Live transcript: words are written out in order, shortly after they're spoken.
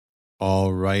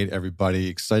All right, everybody.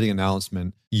 Exciting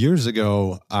announcement. Years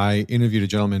ago, I interviewed a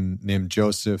gentleman named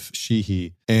Joseph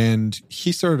Sheehy, and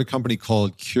he started a company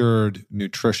called Cured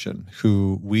Nutrition,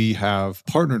 who we have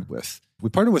partnered with. We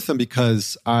partnered with him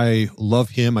because I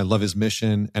love him, I love his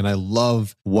mission, and I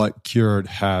love what Cured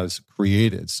has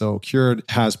created. So Cured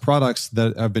has products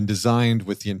that have been designed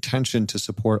with the intention to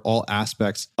support all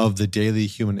aspects of the daily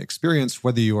human experience,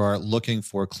 whether you are looking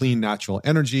for clean, natural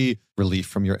energy, relief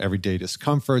from your everyday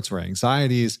discomforts or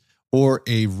anxieties, or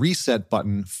a reset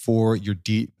button for your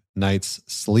deep night's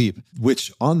sleep,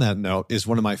 which on that note is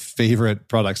one of my favorite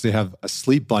products. They have a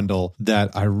sleep bundle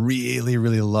that I really,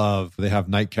 really love. They have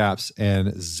nightcaps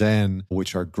and Zen,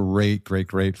 which are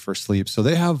great for sleep. So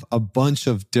they have a bunch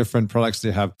of different products.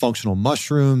 They have functional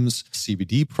mushrooms,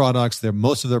 CBD products.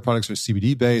 Most of their products are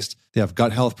CBD based. They have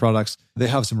gut health products. They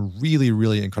have some really,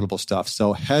 really incredible stuff.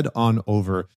 So head on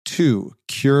over to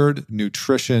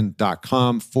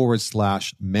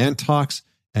curednutrition.com/mantalks.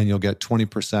 And you'll get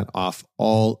 20% off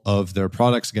all of their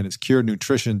products. Again, it's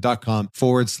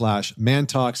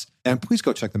curednutrition.com/mantalks. And please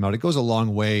go check them out. It goes a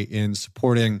long way in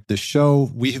supporting the show.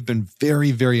 We have been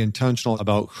very, very intentional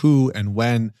about who and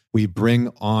when we bring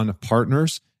on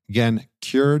partners. Again,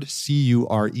 cured,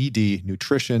 CURED,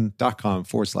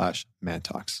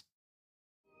 nutrition.com/mantalks.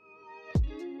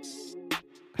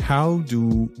 How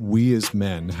do we as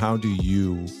men, how do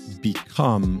you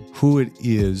become who it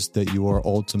is that you are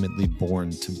ultimately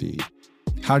born to be?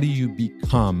 How do you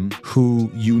become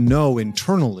who you know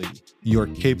internally you're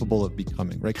capable of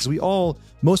becoming, right? Because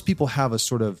most people have a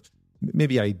sort of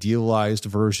maybe idealized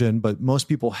version, but most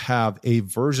people have a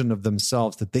version of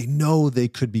themselves that they know they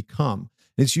could become.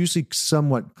 And it's usually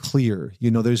somewhat clear.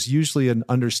 There's usually an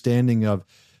understanding of,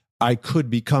 I could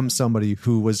become somebody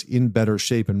who was in better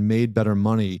shape and made better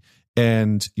money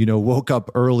and, woke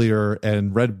up earlier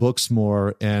and read books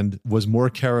more and was more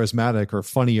charismatic or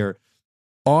funnier.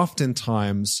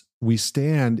 Oftentimes, we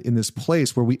stand in this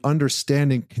place where we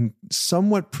understand and can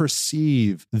somewhat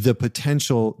perceive the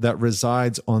potential that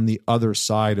resides on the other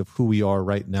side of who we are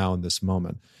right now in this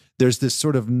moment. There's this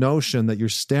sort of notion that you're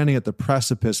standing at the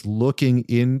precipice looking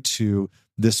into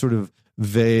this sort of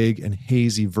vague and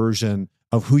hazy version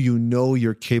of who you know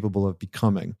you're capable of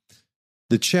becoming.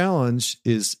 The challenge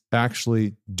is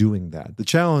actually doing that. The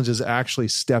challenge is actually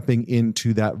stepping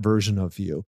into that version of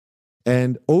you.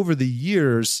 And over the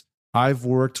years, I've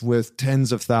worked with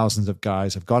tens of thousands of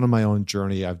guys. I've gone on my own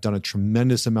journey. I've done a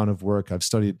tremendous amount of work. I've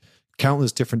studied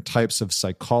countless different types of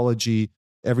psychology,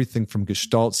 everything from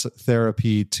Gestalt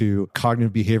therapy to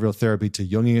cognitive behavioral therapy to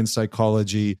Jungian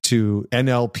psychology to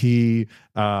NLP,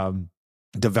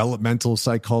 developmental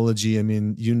psychology. I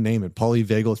mean, you name it,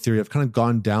 polyvagal theory. I've kind of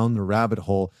gone down the rabbit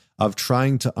hole of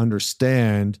trying to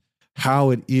understand how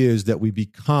it is that we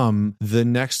become the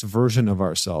next version of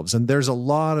ourselves. And there's a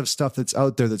lot of stuff that's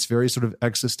out there that's very sort of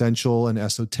existential and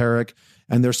esoteric,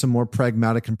 and there's some more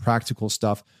pragmatic and practical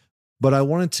stuff. But I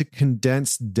wanted to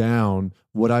condense down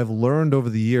what I've learned over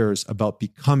the years about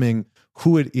becoming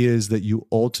who it is that you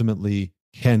ultimately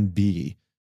can be.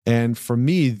 And for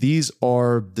me, these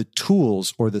are the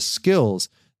tools or the skills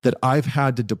that I've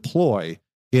had to deploy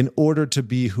in order to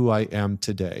be who I am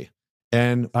today.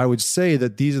 And I would say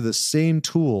that these are the same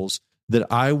tools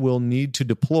that I will need to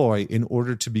deploy in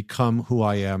order to become who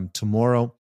I am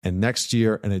tomorrow and next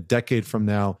year and a decade from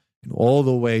now and all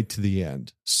the way to the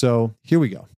end. So here we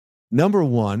go. Number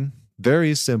one,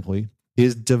 very simply,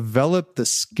 is develop the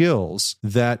skills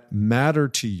that matter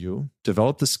to you.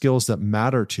 Develop the skills that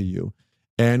matter to you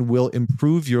and will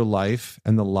improve your life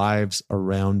and the lives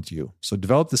around you. So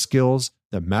develop the skills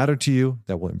that matter to you,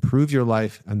 that will improve your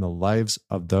life and the lives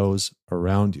of those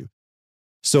around you.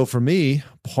 So for me,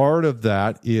 part of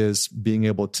that is being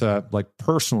able to,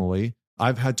 personally,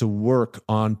 I've had to work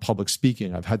on public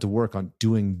speaking. I've had to work on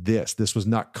doing this. This was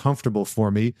not comfortable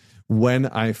for me when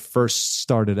I first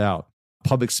started out.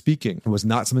 Public speaking was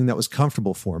not something that was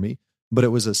comfortable for me, but it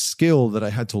was a skill that I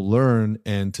had to learn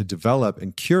and to develop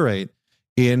and curate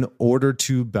in order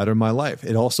to better my life.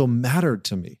 It also mattered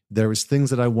to me. There was things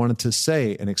that I wanted to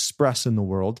say and express in the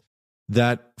world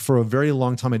that for a very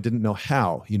long time I didn't know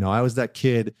how. I was that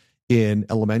kid in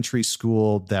elementary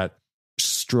school that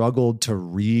struggled to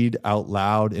read out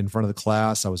loud in front of the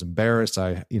class. I was embarrassed.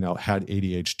 I, had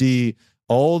ADHD,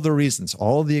 all the reasons,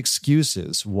 all the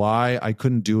excuses why I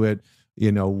couldn't do it,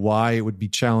 why it would be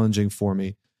challenging for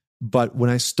me. But when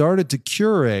I started to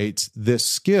curate this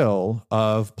skill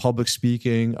of public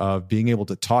speaking, of being able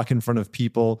to talk in front of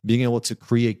people, being able to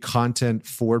create content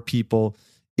for people,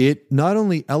 it not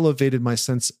only elevated my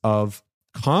sense of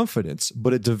confidence,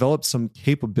 but it developed some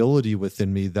capability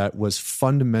within me that was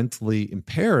fundamentally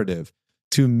imperative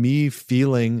to me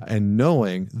feeling and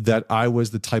knowing that I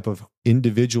was the type of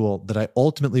individual that I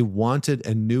ultimately wanted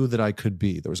and knew that I could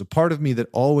be. There was a part of me that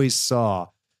always saw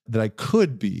that I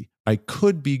could be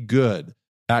good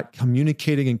at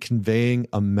communicating and conveying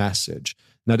a message.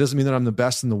 Now, it doesn't mean that I'm the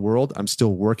best in the world. I'm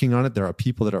still working on it. There are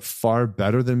people that are far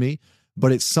better than me,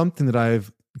 but it's something that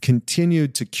I've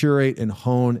continued to curate and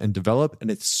hone and develop,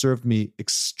 and it's served me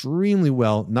extremely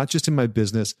well, not just in my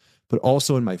business, but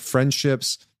also in my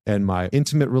friendships and my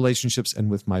intimate relationships and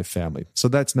with my family. So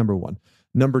that's number one.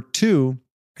 Number two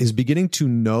is beginning to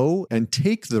know and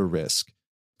take the risk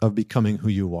of becoming who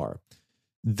you are.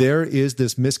 There is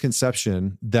this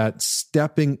misconception that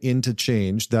stepping into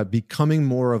change, that becoming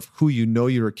more of who you know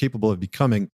you're capable of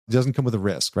becoming, doesn't come with a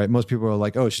risk, right? Most people are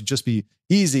like, oh, it should just be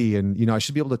easy, and I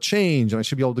should be able to change, and I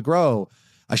should be able to grow,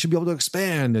 I should be able to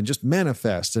expand and just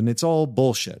manifest, and it's all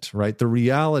bullshit, right? The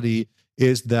reality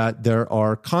is that there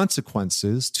are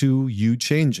consequences to you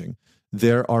changing.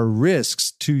 There are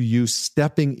risks to you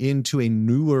stepping into a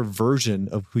newer version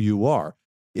of who you are.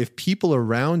 If people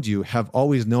around you have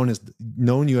always known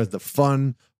you as the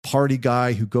fun party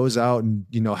guy who goes out and,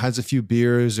 has a few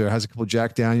beers or has a couple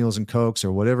Jack Daniels and Cokes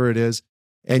or whatever it is,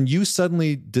 and you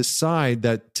suddenly decide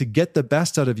that to get the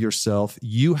best out of yourself,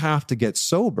 you have to get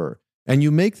sober, and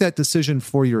you make that decision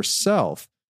for yourself,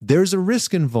 there's a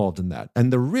risk involved in that.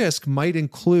 And the risk might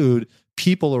include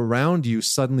people around you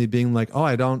suddenly being like, oh,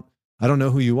 I don't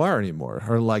know who you are anymore.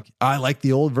 Or like, I like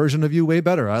the old version of you way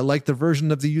better. I like the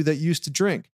version of you that used to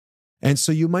drink. And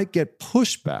so you might get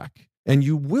pushback, and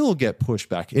you will get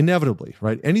pushback inevitably,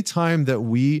 right? Anytime that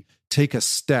you take a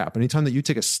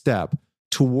step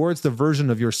towards the version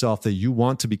of yourself that you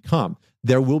want to become,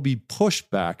 there will be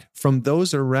pushback from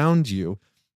those around you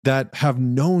that have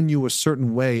known you a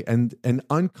certain way, and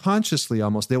unconsciously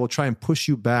almost, they will try and push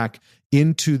you back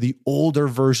into the older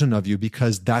version of you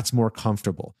because that's more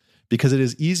comfortable. Because it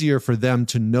is easier for them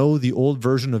to know the old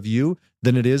version of you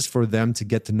than it is for them to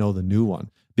get to know the new one.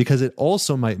 Because it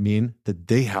also might mean that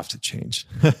they have to change.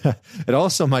 It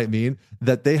also might mean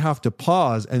that they have to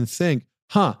pause and think,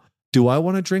 do I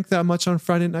want to drink that much on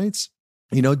Friday nights?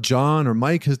 John or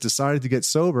Mike has decided to get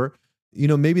sober.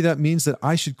 Maybe that means that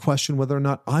I should question whether or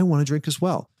not I want to drink as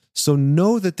well. So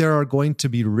know that there are going to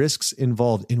be risks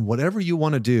involved in whatever you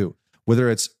want to do, whether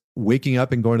it's waking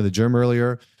up and going to the gym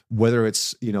earlier, whether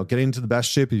it's, getting into the best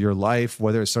shape of your life,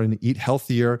 whether it's starting to eat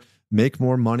healthier, make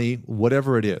more money,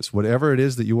 whatever it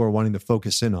is that you are wanting to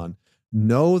focus in on,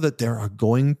 know that there are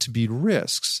going to be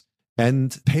risks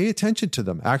and pay attention to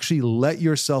them. Actually, let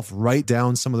yourself write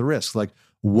down some of the risks. Like,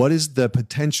 what is the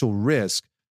potential risk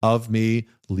of me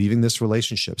leaving this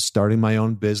relationship, starting my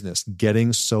own business,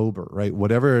 getting sober, right?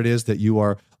 Whatever it is that you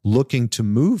are looking to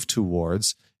move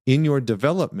towards in your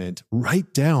development,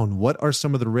 write down what are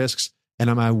some of the risks, and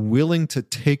am I willing to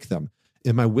take them?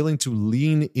 Am I willing to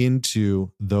lean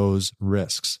into those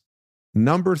risks?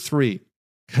 Number 3,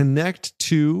 connect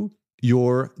to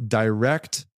your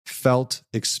direct felt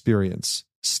experience.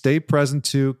 Stay present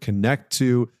to, connect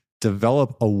to,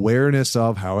 develop awareness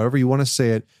of, however you want to say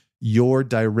it, your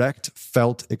direct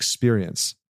felt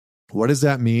experience. What does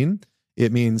that mean?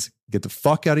 It means get the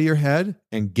fuck out of your head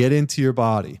and get into your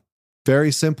body.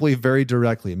 Very simply, very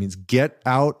directly. It means get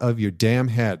out of your damn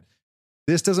head.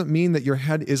 This doesn't mean that your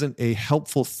head isn't a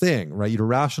helpful thing, right? Your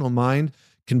rational mind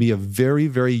can be a very,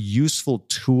 very useful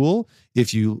tool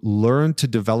if you learn to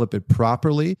develop it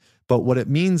properly. But what it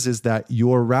means is that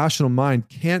your rational mind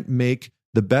can't make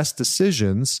the best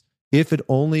decisions if it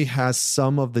only has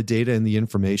some of the data and the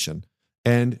information.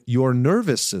 And your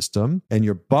nervous system and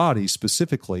your body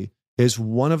specifically is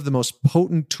one of the most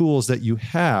potent tools that you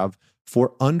have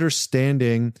for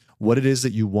understanding what it is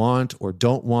that you want or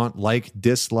don't want, like,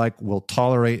 dislike, will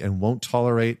tolerate and won't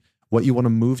tolerate, what you want to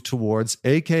move towards,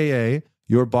 aka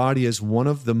your body is one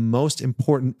of the most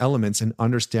important elements in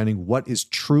understanding what is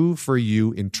true for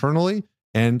you internally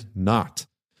and not.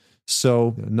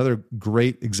 So another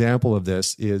great example of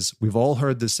this is, we've all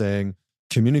heard the saying,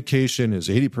 communication is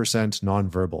 80%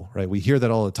 nonverbal, right? We hear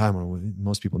that all the time when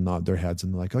most people nod their heads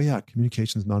and they're like, oh yeah,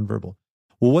 communication is nonverbal.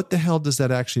 Well, what the hell does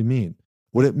that actually mean?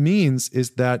 What it means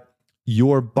is that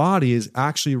your body is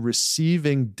actually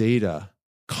receiving data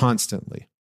constantly,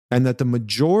 and that the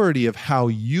majority of how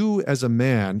you as a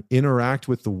man interact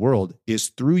with the world is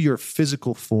through your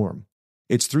physical form.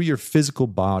 It's through your physical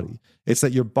body. It's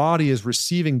that your body is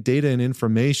receiving data and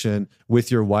information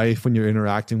with your wife when you're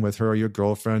interacting with her, or your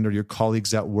girlfriend, or your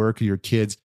colleagues at work, or your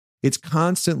kids. It's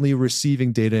constantly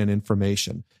receiving data and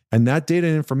information. And that data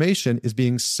and information is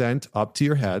being sent up to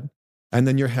your head, and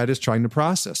then your head is trying to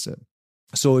process it.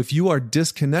 So if you are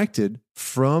disconnected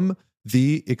from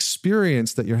the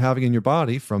experience that you're having in your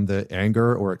body from the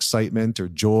anger or excitement or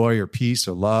joy or peace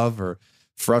or love or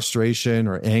frustration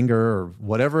or anger or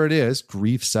whatever it is,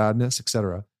 grief, sadness,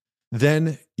 etc.,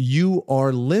 then you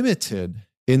are limited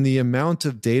in the amount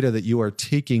of data that you are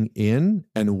taking in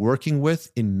and working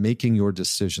with in making your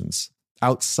decisions.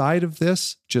 Outside of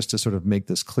this, just to sort of make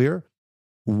this clear,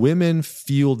 women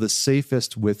feel the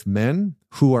safest with men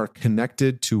who are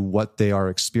connected to what they are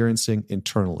experiencing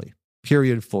internally.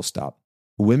 Period, full stop.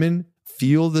 Women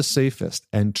feel the safest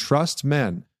and trust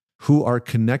men who are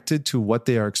connected to what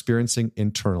they are experiencing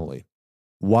internally.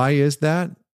 Why is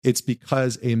that? It's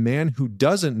because a man who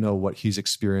doesn't know what he's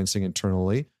experiencing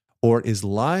internally or is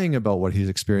lying about what he's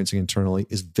experiencing internally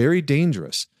is very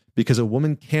dangerous, because a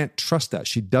woman can't trust that.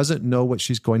 She doesn't know what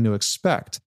she's going to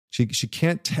expect. She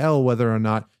can't tell whether or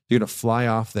not you're going to fly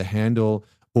off the handle,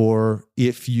 or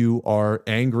if you are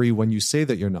angry when you say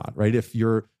that you're not, right? If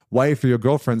your wife or your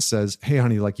girlfriend says, hey,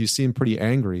 honey, like you seem pretty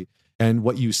angry, and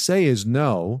what you say is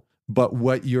no, but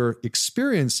what you're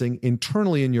experiencing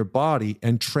internally in your body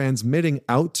and transmitting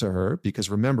out to her, because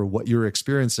remember, what you're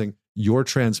experiencing, you're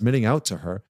transmitting out to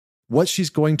her, what she's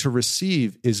going to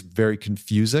receive is very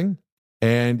confusing.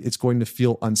 And it's going to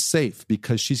feel unsafe,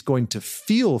 because she's going to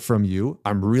feel from you,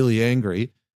 I'm really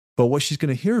angry. But what she's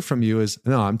going to hear from you is,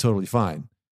 no, I'm totally fine.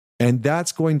 And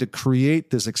that's going to create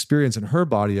this experience in her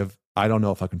body of, I don't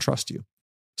know if I can trust you.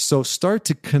 So start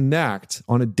to connect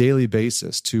on a daily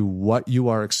basis to what you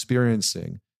are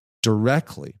experiencing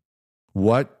directly.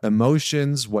 What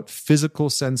emotions, what physical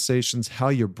sensations, how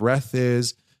your breath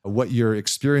is, what your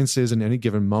experience is in any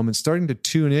given moment, starting to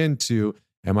tune into,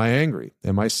 am I angry?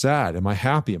 Am I sad? Am I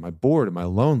happy? Am I bored? Am I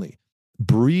lonely?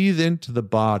 Breathe into the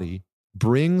body,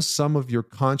 bring some of your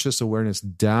conscious awareness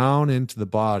down into the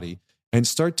body, and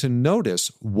start to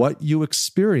notice what you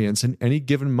experience in any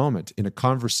given moment in a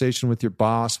conversation with your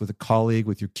boss, with a colleague,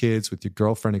 with your kids, with your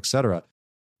girlfriend, etc.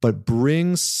 But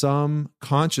bring some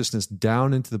consciousness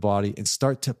down into the body and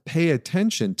start to pay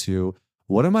attention to,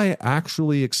 what am I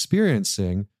actually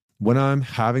experiencing when I'm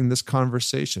having this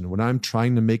conversation, when I'm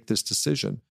trying to make this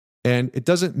decision? And it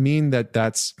doesn't mean that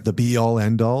that's the be all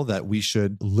end all, that we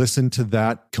should listen to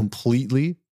that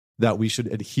completely, that we should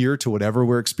adhere to whatever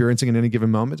we're experiencing in any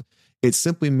given moment. It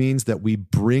simply means that we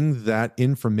bring that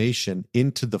information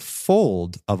into the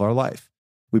fold of our life.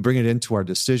 We bring it into our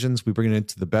decisions. We bring it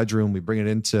into the bedroom. We bring it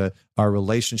into our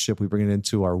relationship. We bring it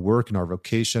into our work and our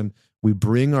vocation. We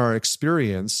bring our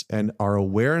experience and our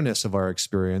awareness of our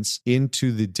experience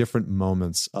into the different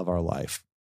moments of our life.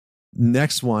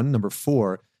 Next one, number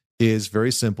 4, is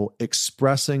very simple: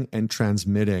 expressing and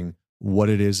transmitting what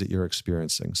it is that you're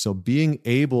experiencing. So being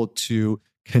able to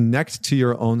connect to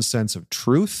your own sense of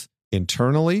truth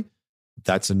internally.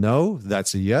 That's a no.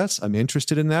 That's a yes. I'm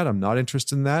interested in that. I'm not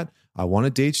interested in that. I want to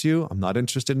date you. I'm not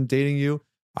interested in dating you.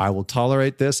 I will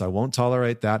tolerate this. I won't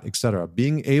tolerate that, etc.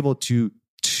 Being able to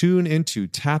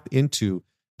tap into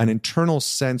an internal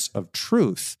sense of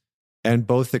truth and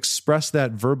both express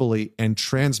that verbally and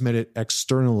transmit it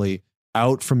externally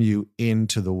out from you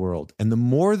into the world. And the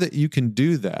more that you can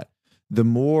do that, the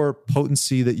more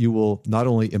potency that you will not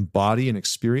only embody and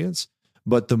experience,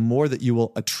 but the more that you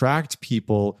will attract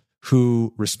people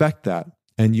who respect that.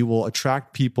 And you will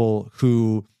attract people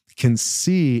who can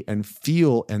see and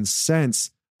feel and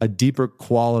sense a deeper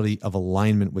quality of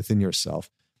alignment within yourself.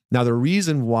 Now, the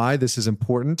reason why this is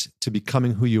important to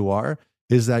becoming who you are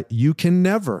is that you can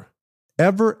never,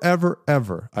 ever, ever,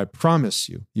 ever, I promise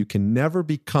you, you can never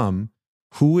become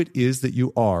who it is that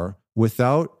you are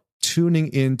without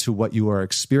tuning into what you are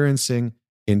experiencing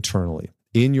internally,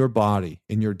 in your body,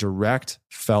 in your direct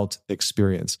felt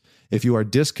experience. If you are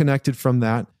disconnected from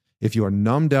that, if you are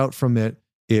numbed out from it,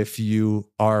 if you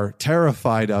are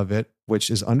terrified of it, which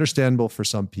is understandable for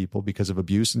some people because of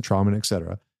abuse and trauma,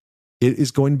 etc., it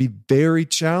is going to be very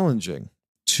challenging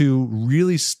to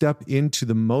really step into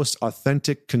the most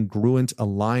authentic, congruent,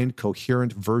 aligned,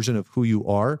 coherent version of who you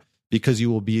are, because you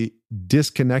will be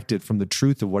disconnected from the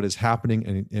truth of what is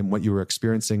happening and what you are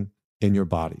experiencing in your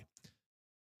body.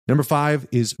 Number 5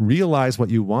 is realize what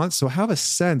you want. So have a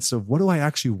sense of, what do I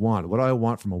actually want? What do I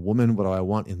want from a woman? What do I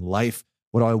want in life?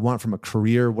 What do I want from a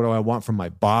career? What do I want from my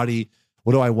body?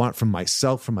 What do I want from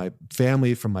myself, from my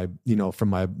family, from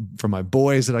my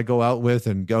boys that I go out with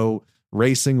and go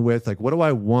racing with? Like, what do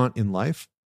I want in life?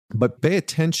 But pay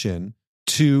attention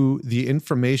to the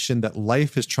information that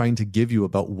life is trying to give you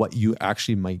about what you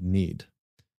actually might need.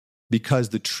 Because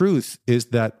the truth is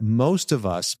that most of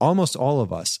us, almost all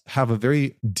of us, have a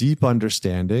very deep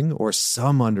understanding or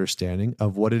some understanding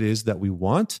of what it is that we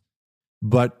want.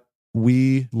 But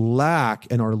we lack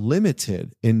and are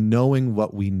limited in knowing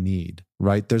what we need,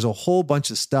 right? There's a whole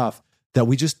bunch of stuff that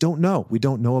we just don't know. We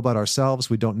don't know about ourselves.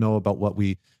 We don't know about what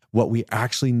we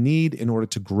actually need in order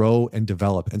to grow and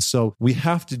develop. And so we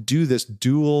have to do this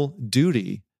dual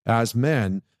duty as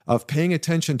men of paying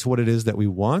attention to what it is that we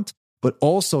want, but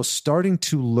also starting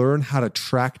to learn how to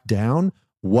track down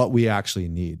what we actually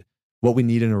need, what we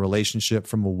need in a relationship,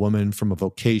 from a woman, from a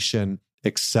vocation,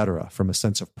 etc., from a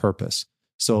sense of purpose.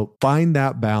 So find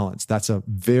that balance. That's a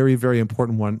very, very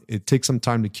important one. It takes some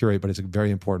time to curate, but it's a very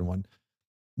important one.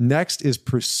 Next is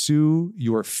pursue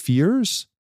your fears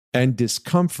and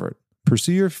discomfort.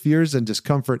 Pursue your fears and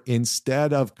discomfort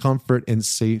instead of comfort and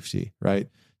safety, right?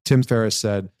 Tim Ferriss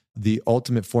said, the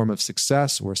ultimate form of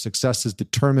success, or success is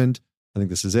determined, I think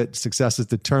this is it, success is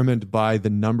determined by the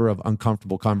number of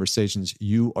uncomfortable conversations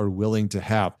you are willing to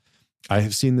have. I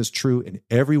have seen this true in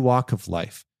every walk of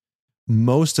life.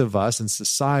 Most of us in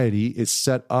society is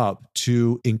set up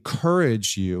to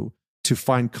encourage you to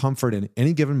find comfort in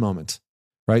any given moment,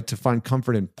 right? To find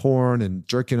comfort in porn and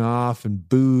jerking off and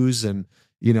booze and,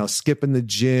 skipping the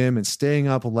gym and staying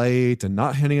up late and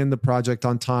not handing in the project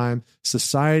on time.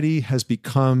 Society has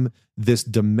become this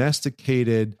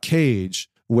domesticated cage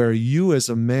where you as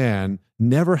a man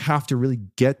never have to really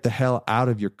get the hell out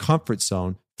of your comfort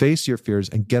zone, face your fears,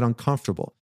 and get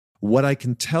uncomfortable. What I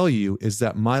can tell you is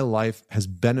that my life has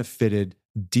benefited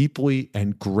deeply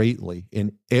and greatly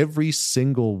in every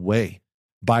single way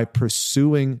by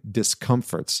pursuing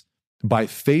discomforts, by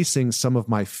facing some of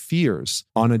my fears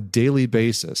on a daily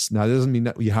basis. Now, it doesn't mean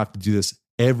that you have to do this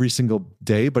every single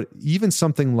day, but even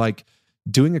something like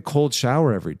doing a cold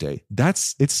shower every day,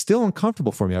 it's still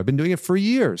uncomfortable for me. I've been doing it for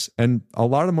years. And a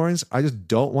lot of the mornings, I just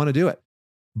don't want to do it.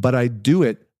 But I do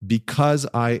it because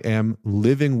I am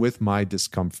living with my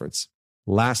discomforts.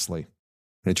 Lastly,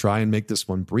 I'm going to try and make this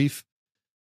one brief.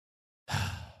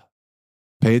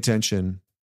 Pay attention,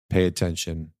 pay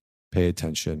attention, pay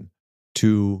attention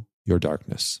to your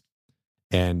darkness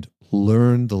and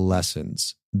learn the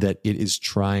lessons that it is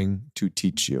trying to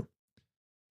teach you.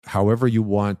 However you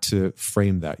want to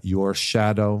frame that, your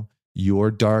shadow, your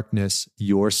darkness,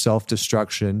 your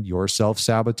self-destruction, your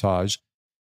self-sabotage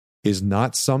is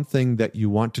not something that you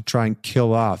want to try and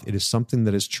kill off. It is something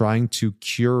that is trying to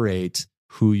curate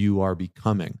who you are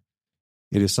becoming.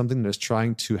 It is something that is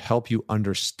trying to help you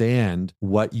understand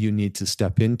what you need to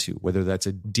step into, whether that's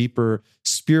a deeper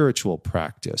spiritual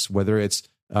practice, whether it's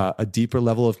a deeper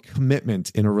level of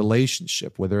commitment in a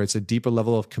relationship, whether it's a deeper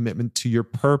level of commitment to your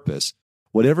purpose.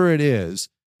 Whatever it is,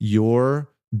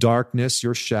 your darkness,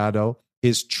 your shadow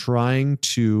is trying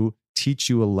to teach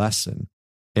you a lesson.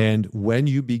 And when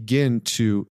you begin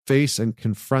to face and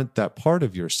confront that part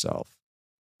of yourself,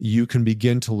 you can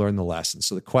begin to learn the lesson.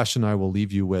 So the question I will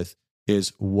leave you with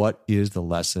is, what is the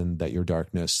lesson that your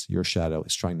darkness, your shadow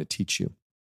is trying to teach you?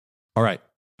 All right.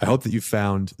 I hope that you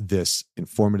found this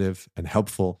informative and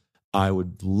helpful. I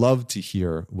would love to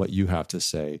hear what you have to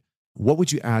say. What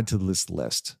would you add to this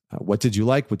list? What did you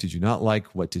like? What did you not like?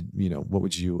 What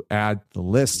would you add to the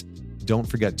list? Don't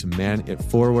forget to man it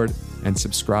forward and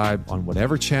subscribe on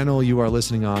whatever channel you are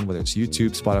listening on, whether it's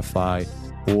YouTube, Spotify,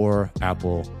 or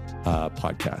Apple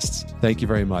Podcasts. Thank you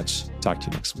very much. Talk to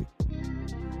you next week.